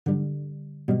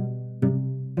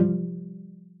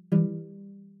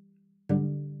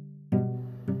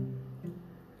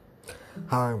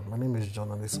Hi, my name is John,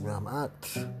 and this is where I'm at.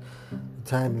 The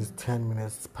time is 10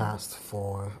 minutes past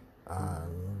 4,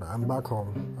 and I'm back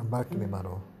home. I'm back in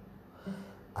Ibadan.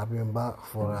 I've been back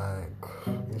for like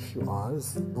a few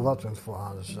hours, over 24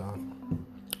 hours.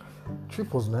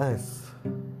 Trip was nice.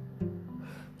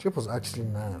 Trip was actually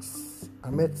nice.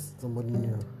 I met somebody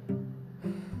new.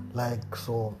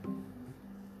 So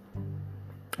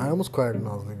I almost cried when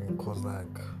I was leaving because,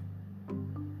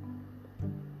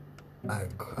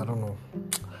 I don't know.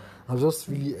 I was just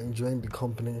really enjoying the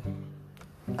company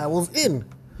I was in.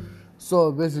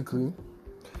 So basically,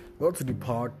 got to the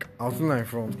park. I was in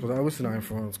front because I always sit in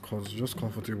front because it's just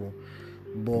comfortable.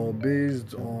 But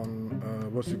based on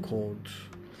what's it called,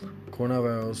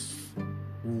 coronavirus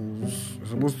rules, it's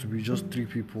supposed to be just 3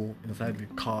 people inside the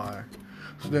car.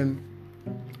 So then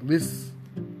this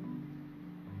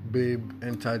babe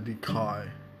entered the car,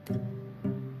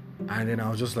 and then I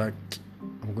was just like,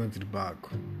 I'm going to the back.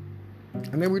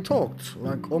 And then we talked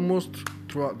like almost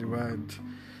throughout the ride,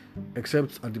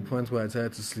 except at the point where I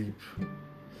tried to sleep.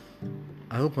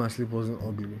 I hope my sleep wasn't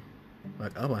ugly. I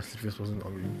hope my sleep just wasn't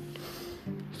ugly.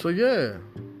 So yeah,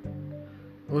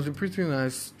 it was a pretty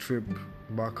nice trip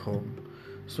back home.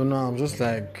 So now I'm just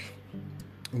in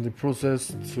the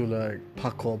process to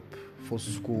pack up for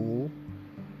school.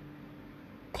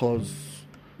 Cause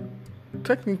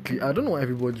technically, I don't know why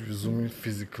everybody's resuming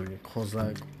physically. Cause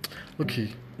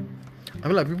okay, I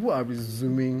feel like people are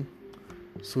resuming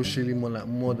socially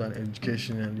more than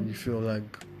educationally. You feel like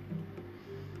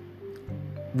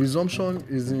resumption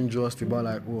isn't just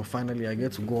about finally I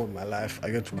get to go on with my life,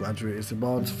 I get to graduate. It's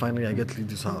about finally I get to leave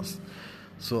this house.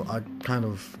 So I kind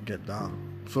of get that.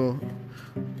 So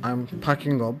I'm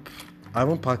packing up. I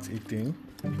haven't packed anything,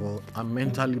 but I'm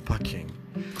mentally packing.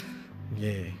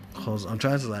 Yeah, because I'm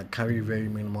trying to carry very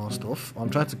minimal stuff. I'm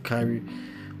trying to carry,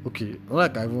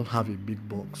 not I don't have a big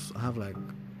box. I have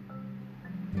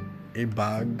a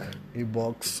bag, a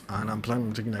box, and I'm planning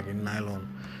on taking a nylon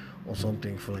or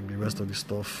something for the rest of the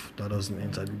stuff that doesn't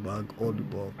enter the bag or the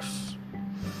box.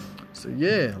 So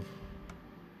yeah,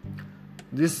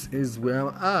 this is where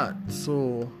I'm at.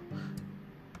 So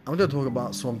I'm going to talk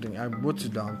about something. I wrote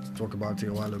it down to talk about it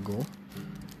a while ago,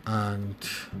 and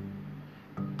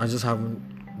I just haven't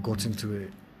got into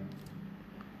it.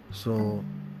 So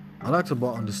I like to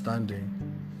about understanding.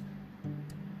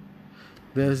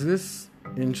 There's this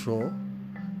intro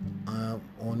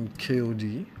on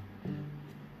KOD,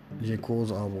 J.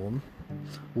 Cole's album,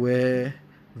 where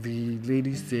the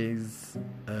lady says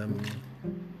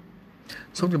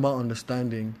something about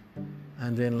understanding,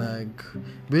 and then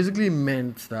basically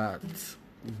meant that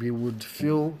we would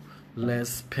feel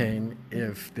less pain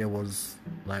if there was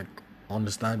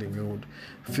understanding.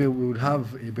 We would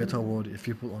have a better world if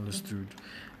people understood.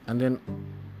 And then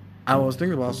I was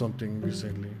thinking about something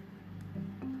recently,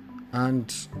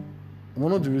 and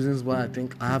one of the reasons why I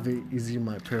think I have it easy with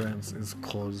my parents is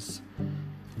because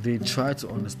they try to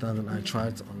understand and I try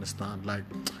to understand.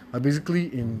 I'm basically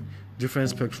in different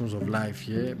spectrums of life,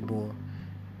 yeah, but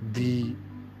the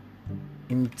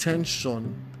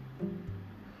intention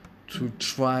to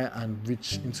try and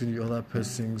reach into the other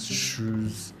person's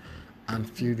shoes and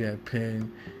feel their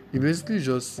pain, it basically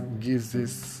just gives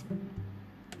this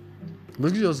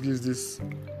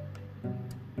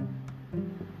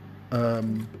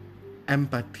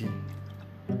empathy.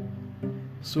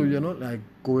 So you're not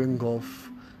going off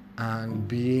and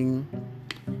being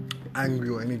angry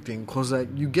or anything, because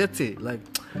you get it.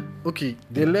 Okay,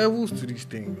 there are levels to this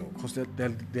thing, because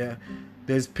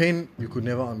there's pain you could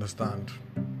never understand.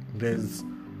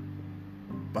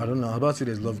 I don't know, I was about to say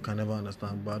there's love you can never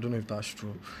understand, but I don't know if that's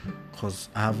true, because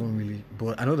I haven't really.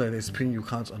 But I know that there's pain you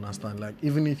can't understand.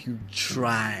 Even if you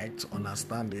try to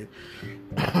understand it,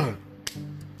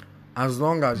 as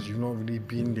long as you've not really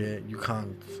been there, you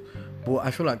can't. But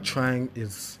I feel like trying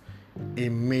is a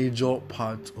major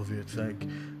part of it.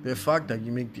 The fact that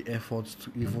you make the effort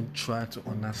to even try to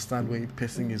understand where a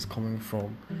person is coming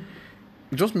from,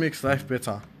 it just makes life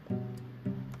better.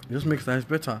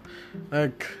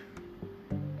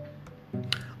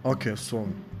 Okay, so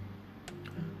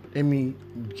let me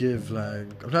give I'm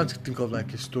trying to think of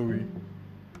a story.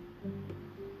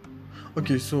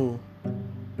 Okay, so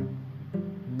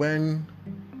when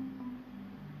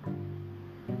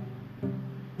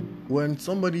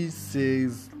somebody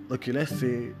says, okay, let's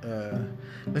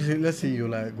say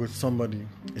you're with somebody,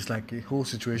 it's a whole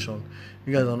situation,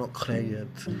 you guys are not clear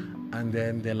yet, and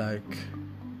then they're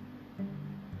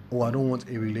oh, I don't want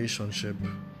a relationship.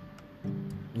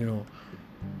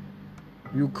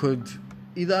 You could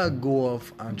either go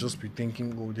off and just be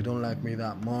thinking, oh, they don't like me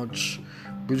that much,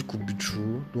 which could be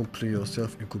true. Don't play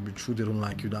yourself. It could be true they don't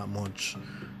like you that much.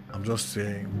 I'm just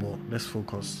saying, but let's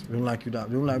focus. They don't like you that.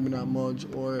 They don't like me that much,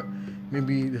 or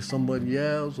maybe there's somebody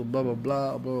else, or blah blah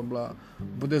blah, blah blah blah.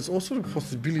 But there's also the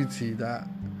possibility that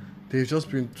they've just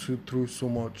been through so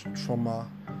much trauma,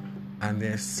 and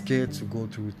they're scared to go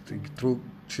through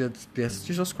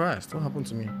Jesus Christ, what happened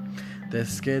to me? They're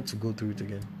scared to go through it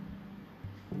again.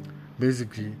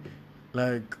 Basically,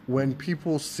 like when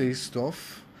people say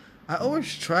stuff, I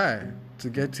always try to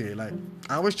get to it. Like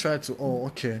I always try to, oh,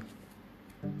 okay,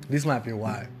 this might be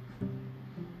why.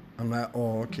 I'm like,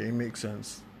 oh, okay, it makes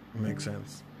sense. It makes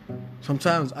sense.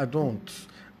 Sometimes I don't.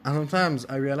 And sometimes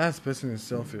I realize the person is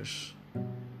selfish.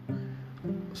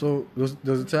 So there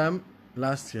was a time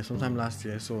sometime last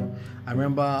year. So I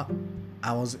remember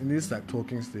I was in this like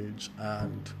talking stage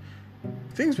and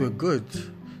things were good.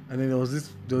 And then there was this,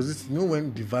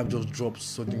 when the vibe just drops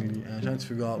suddenly and I'm trying to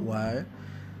figure out why.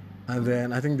 And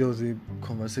then I think there was a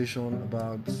conversation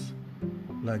about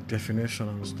like definition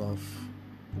and stuff.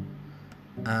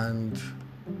 And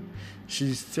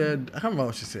she said, I can't remember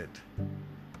what she said,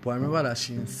 but I remember that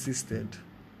she insisted.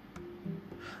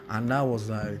 And that was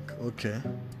like, okay,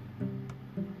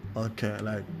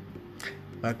 like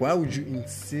why would you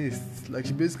insist? Like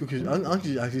she basically, I don't think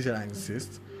she actually said I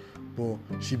insist, but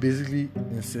she basically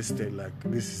insisted, like,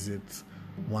 this is it,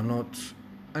 why not?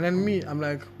 And then me, I'm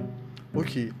like,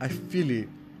 okay, I feel it.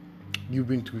 You've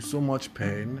been through so much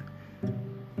pain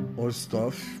or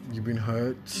stuff, you've been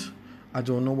hurt. I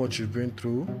don't know what you've been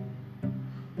through,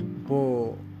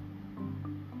 but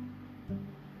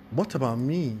what about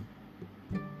me?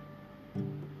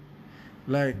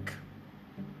 Like,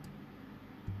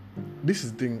 this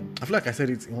is the thing. I feel like I said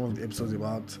it in one of the episodes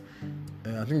about,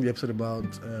 I think the episode about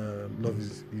love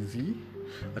is easy.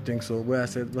 I think so. Where I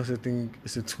said, that's the thing,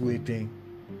 it's a two-way thing.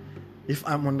 If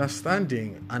I'm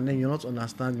understanding and then you're not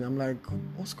understanding, I'm like,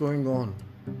 what's going on?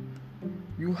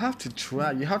 You have to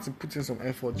try. You have to put in some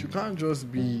effort. You can't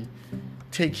just be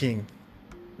taking.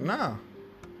 Nah.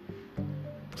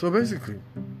 So basically,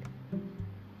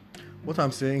 what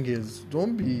I'm saying is,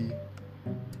 don't be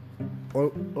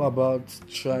all about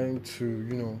trying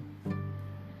to,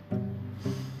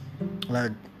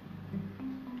 like,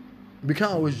 we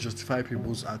can't always justify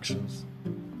people's actions.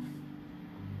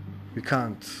 We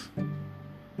can't.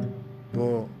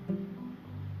 But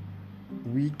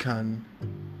we can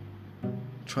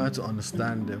try to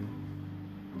understand them.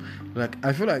 Like,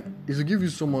 I feel like it will give you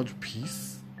so much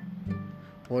peace,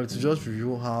 or to just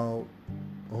review how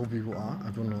all people are. I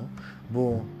don't know.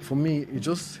 But for me, it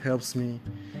just helps me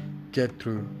get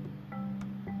through.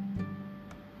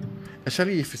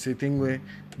 Especially if it's a thing where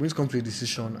when it comes to a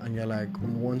decision and you're like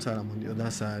on one side, I'm on the other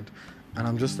side, and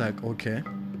I'm just like, okay,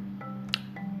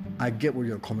 I get where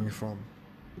you're coming from,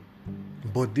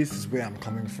 but this is where I'm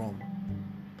coming from.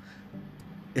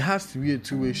 It has to be a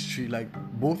two-way street. Like,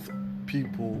 both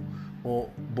people or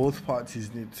both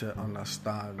parties need to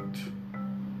understand.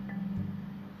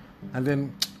 And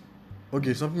then,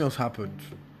 okay, something else happened.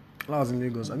 When I was in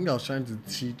Lagos, I think I was trying to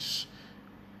teach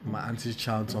my auntie's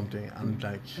child something, and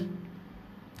like,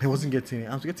 he wasn't getting it.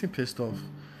 I was getting pissed off.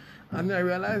 And then I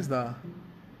realized that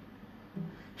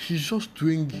he's just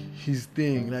doing his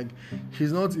thing. Like,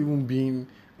 he's not even being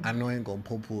annoying on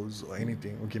purpose or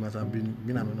anything. Okay, might have been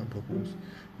annoying on purpose,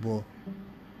 but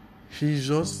he's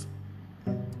just,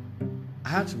 I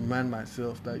had to remind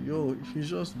myself that, he's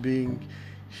just being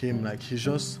him. Like, he's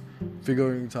just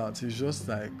figuring it out. He's just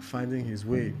like finding his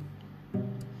way.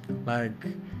 Like,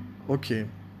 okay,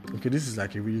 this is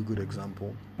like a really good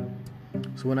example.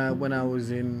 So when I was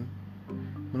in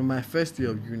my first year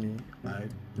of uni, I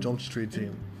jumped straight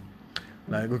in.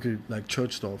 Like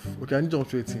church stuff. Okay, I didn't jump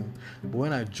straight in. But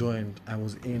when I joined, I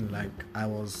was in, like, I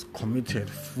was committed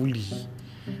fully.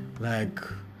 Like,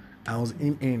 I was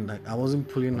in. Like, I wasn't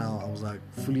pulling out. I was, like,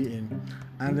 fully in.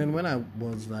 And then when I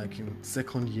was, like, in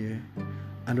second year,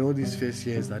 and all these first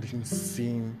years, I didn't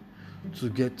seem to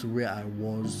get to where I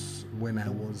was when I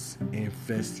was in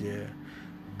first year.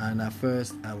 And at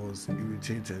first, I was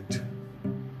irritated.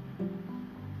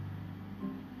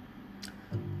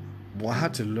 But I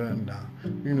had to learn that,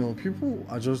 people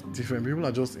are just different. People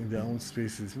are just in their own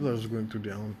spaces. People are just going through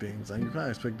their own things. And you can't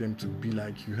expect them to be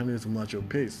like you, handle it to match your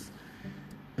pace.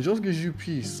 It just gives you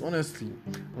peace, honestly.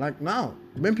 Like, now,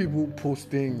 when people post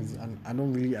things and I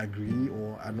don't really agree,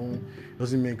 or it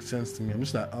doesn't make sense to me, I'm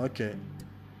just like, okay,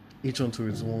 each one to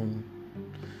its own.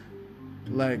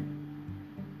 Like,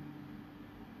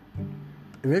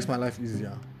 it makes my life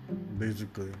easier,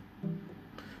 basically.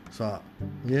 So,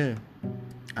 yeah.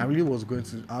 I was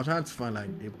trying to find like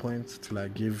a point to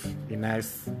like give a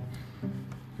nice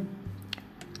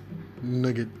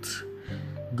nugget,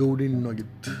 golden nugget.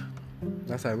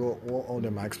 That's like what all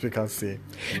the Max speakers say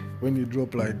when you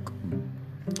drop like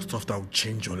stuff that will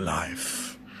change your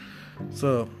life.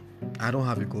 So I don't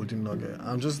have a golden nugget.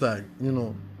 I'm just like,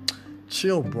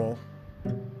 chill, bro.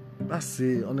 That's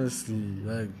it. Honestly,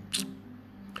 like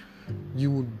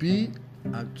you would be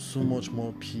at so much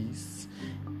more peace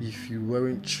if you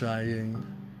weren't trying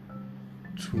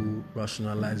to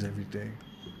rationalize everything.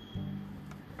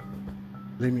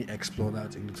 Let me explore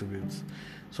that a little bit.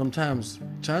 Sometimes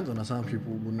trying to understand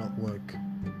people will not work.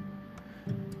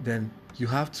 Then you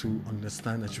have to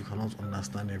understand that you cannot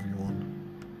understand everyone.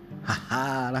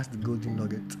 Haha, that's the golden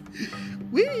nugget.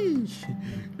 Whee!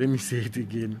 Let me say it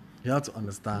again. You have to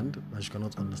understand that you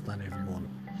cannot understand everyone.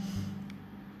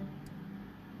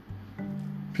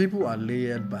 People are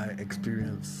layered by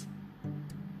experience.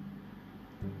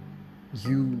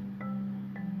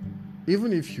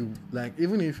 Even if you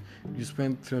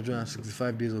spend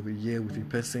 365 days of a year with a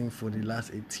person for the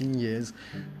last 18 years,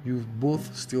 you've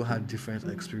both still had different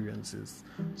experiences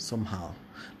somehow.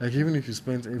 Like even if you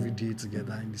spent every day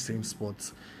together in the same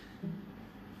spot,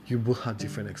 you both had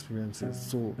different experiences.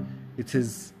 So it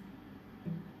is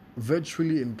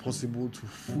virtually impossible to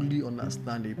fully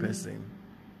understand a person.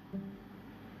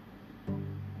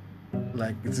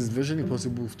 Like it is virtually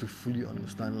impossible to fully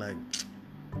understand, like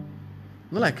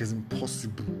not like it's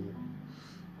impossible,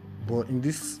 but in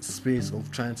this space of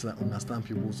trying to understand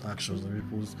people's actions and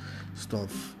people's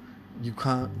stuff, you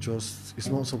can't just, it's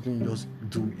not something you just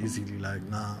do easily. Like,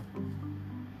 nah,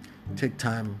 take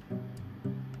time.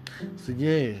 So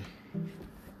yeah,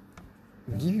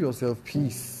 give yourself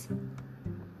peace.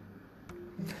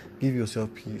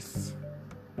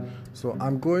 So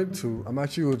I'm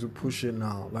actually going to push it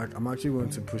now. I'm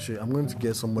going to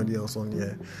get somebody else on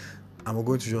here and we're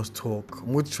going to just talk.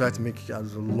 I'm going to try to make it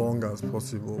as long as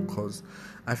possible because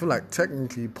I feel like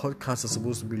technically podcasts are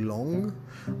supposed to be long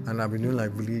and I've been doing I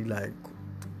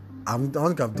don't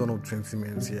think I've done up 20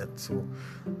 minutes yet. So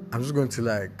I'm just going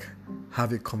to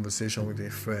have a conversation with a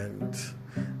friend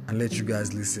and let you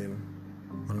guys listen.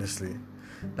 Honestly,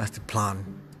 that's the plan.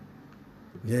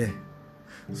 Yeah.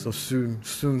 So soon,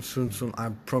 I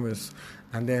promise.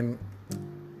 And then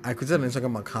I created an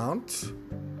Instagram account.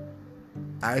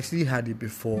 I actually had it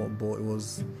before, but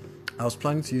I was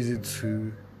planning to use it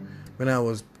when I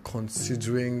was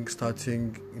considering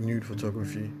starting nude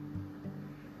photography.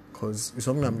 Because it's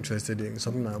something I'm interested in,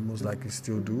 something I most likely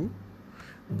still do.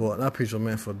 But that page was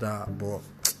meant for that. But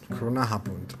Corona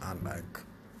happened and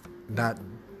that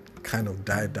kind of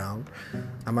died down.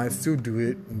 I might still do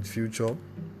it in the future,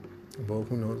 but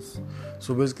who knows.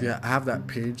 So basically I have that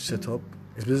page set up.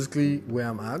 It's basically where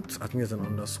I'm at. I think there's an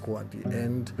underscore at the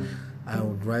end. I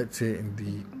would write it in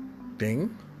the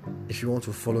thing. If you want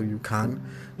to follow, you can.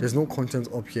 There's no content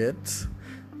up yet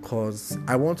because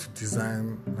I want to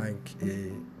design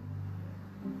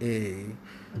a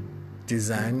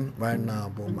design right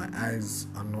now, but my eyes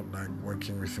are not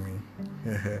working with me.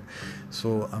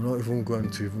 So I'm not even going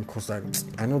to cause I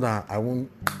know that I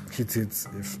won't hit it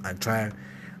if I try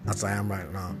as I am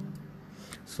right now.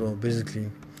 So basically,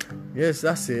 yes,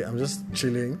 that's it. I'm just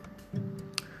chilling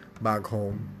back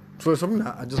home. So something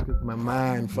that I just get to my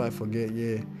mind before I forget.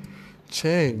 Yeah,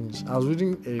 change. I was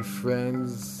reading a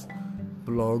friend's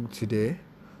blog today,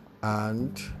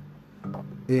 and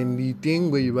in the thing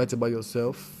where you write about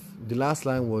yourself, the last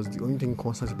line was, the only thing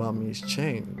constant about me is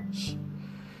change.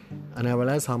 And I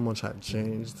realized how much I'd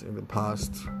changed in the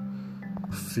past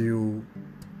few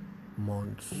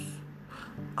months.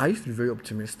 I used to be very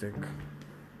optimistic.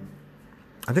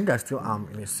 I think I still am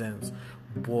in a sense,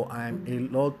 but I'm a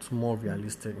lot more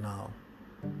realistic now.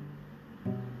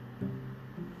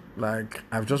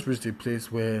 I've just reached a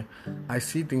place where I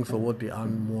see things for what they are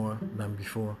more than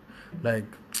before.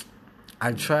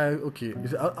 I try, okay,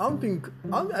 I think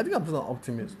I'm just an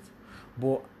optimist,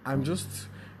 but I'm just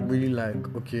really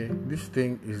okay, this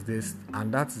thing is this,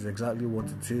 and that is exactly what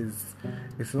it is.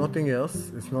 It's nothing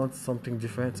else, it's not something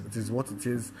different, it is what it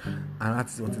is, and that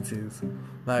is what it is.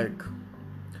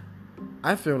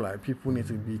 I feel like people need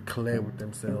to be clear with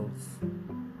themselves.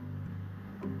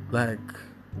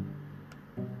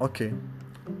 Okay,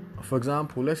 for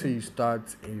example, let's say you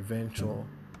start a venture.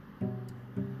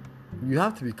 You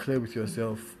have to be clear with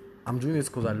yourself. I'm doing this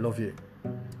because I love it.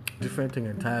 Different thing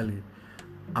entirely.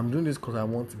 I'm doing this because I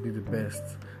want to be the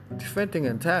best. Different thing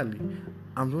entirely.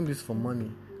 I'm doing this for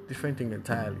money. Different thing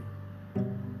entirely.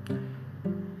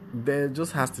 There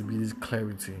just has to be this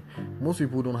clarity. Most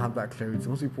people don't have that clarity.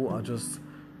 Most people are just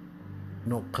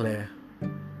not clear.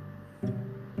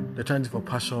 they're trying to for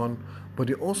passion, but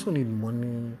they also need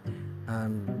money,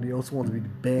 and they also want to be the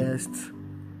best.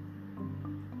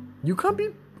 You can't be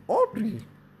all three,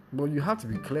 but you have to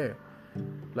be clear.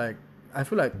 Like, I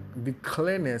feel like the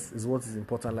clearness is what is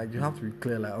important. Like, you have to be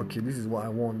clear, like, okay, this is what I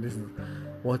want, this is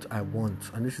what I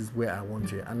want, and this is where I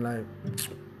want it. And like,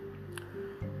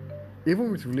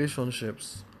 even with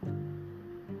relationships,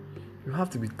 you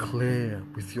have to be clear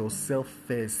with yourself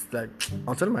first. Like,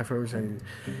 I'm telling my friends, you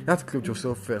have to clear with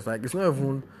yourself first. Like, it's not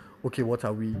even, okay, what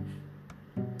are we?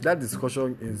 That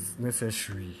discussion is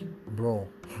necessary, bro.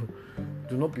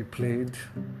 Do not be played.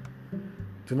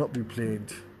 Do not be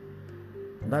played.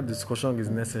 That discussion is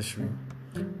necessary.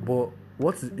 But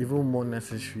what is even more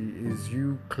necessary is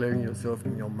you clearing yourself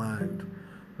in your mind.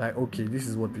 Like, okay, this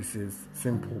is what this is.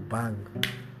 Simple, bang.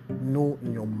 Know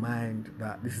in your mind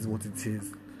that this is what it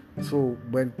is. So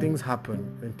when things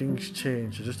happen, when things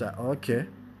change, you're just like, oh, okay,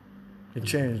 it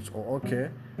changed, or okay,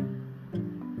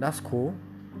 that's cool,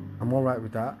 I'm alright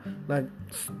with that. Like,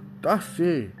 that's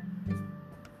it.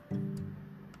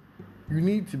 You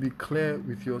need to be clear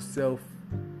with yourself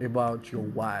about your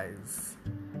whys,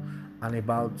 and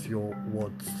about your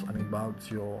whats, and about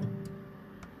your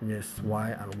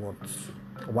why and what.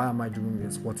 Why am I doing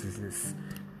this? What is this?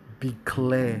 Be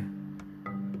clear.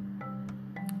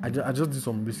 I just did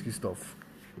some risky stuff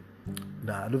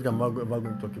that I don't think I'm ever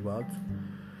going to talk about.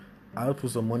 I'll put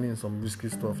some money in some risky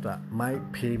stuff that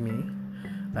might pay me.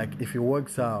 Like, if it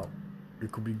works out,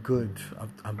 it could be good.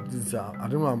 I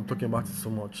don't know why I'm talking about it so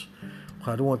much,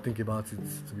 because I don't want to think about it,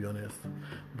 to be honest.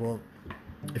 But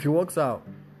if it works out,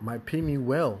 it might pay me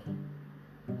well.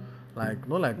 Like,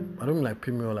 not like, I don't mean like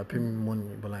pay me well, like pay me money,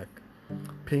 but like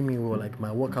pay me well, like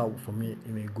might work out for me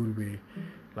in a good way.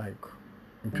 Like,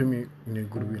 pay me in a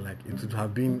good way. Like, it would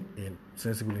have been a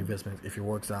sensible investment if it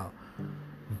works out.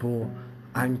 But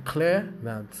I'm clear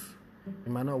that it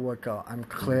might not work out. I'm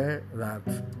clear that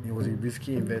it was a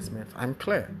risky investment. I'm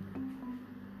clear.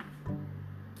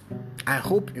 I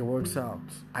hope it works out.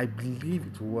 I believe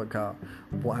it will work out.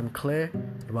 But I'm clear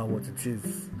about what it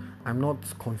is. I'm not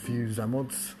confused. I'm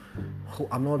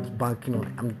not banking on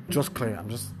it. I'm just clear.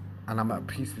 And I'm at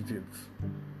peace with it.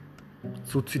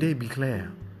 So today, be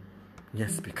clear.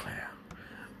 Yes, be clear.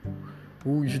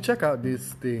 Ooh, you should check out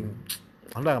this thing.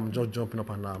 I'm like, I'm just jumping up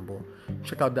and down, but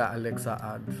check out that Alexa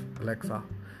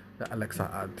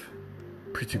ad.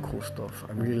 Pretty cool stuff.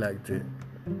 I really liked it.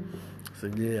 So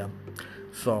yeah.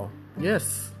 So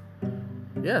yes.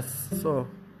 So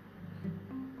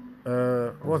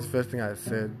what's the first thing I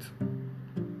said?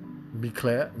 Be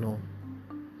clear? No,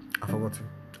 I forgot to.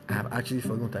 I have actually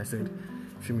forgotten what I said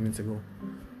a few minutes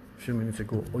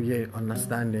ago. Oh yeah,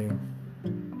 understanding.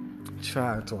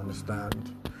 Try to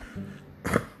understand.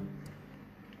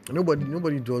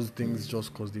 Nobody does things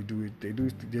just because they do it. They do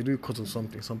it because of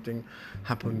something. Something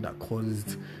happened that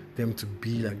caused them to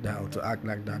be like that or to act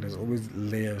like that. There's always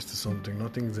layers to something.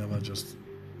 Nothing's ever just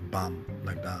bam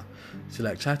like that. So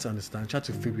like, try to understand. Try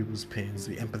to feel people's pains.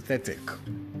 Be empathetic.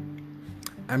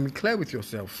 And be clear with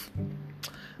yourself.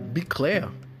 Be clear.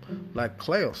 Like,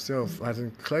 clear yourself. As in,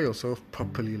 clear yourself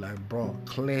properly. Like, bro,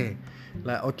 clear.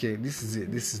 Like, okay, this is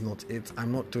it. This is not it.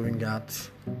 I'm not doing that.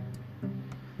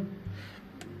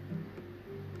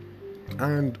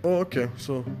 And okay,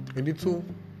 so a little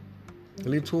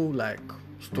like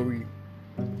story.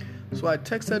 So I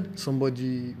texted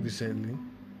somebody recently.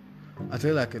 I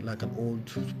tell like an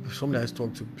old somebody I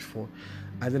talked to before,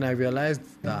 and then I realized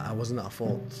that I wasn't at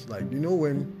fault. Like, you know,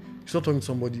 when you start talking to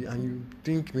somebody and you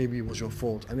think maybe it was your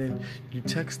fault, and then you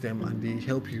text them and they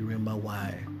help you remember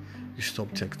why you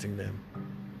stopped texting them.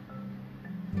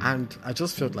 And I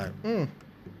just felt like,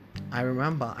 I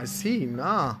remember, I see,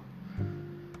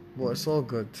 but it's all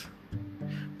good.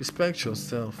 Respect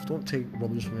yourself. Don't take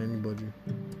rubbish from anybody.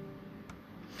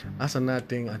 That's another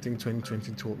thing I think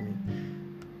 2020 taught me.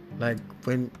 Like,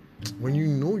 when you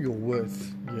know your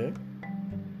worth, yeah,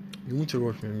 you need to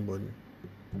rush from anybody.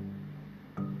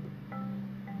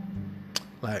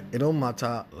 Like, it don't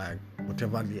matter like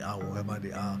whatever they are, whoever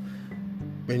they are.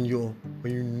 When you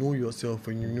know yourself,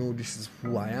 when you know this is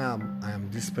who I am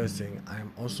this person, I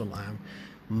am awesome, I am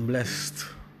blessed.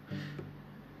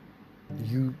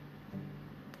 You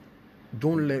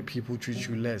don't let people treat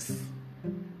you less.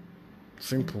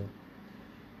 Simple.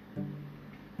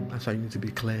 That's why you need to be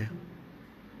clear.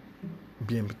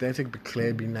 Be empathetic, be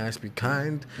clear, be nice, be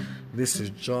kind. This is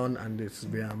John, and this is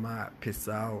where I'm at. Peace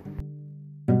out.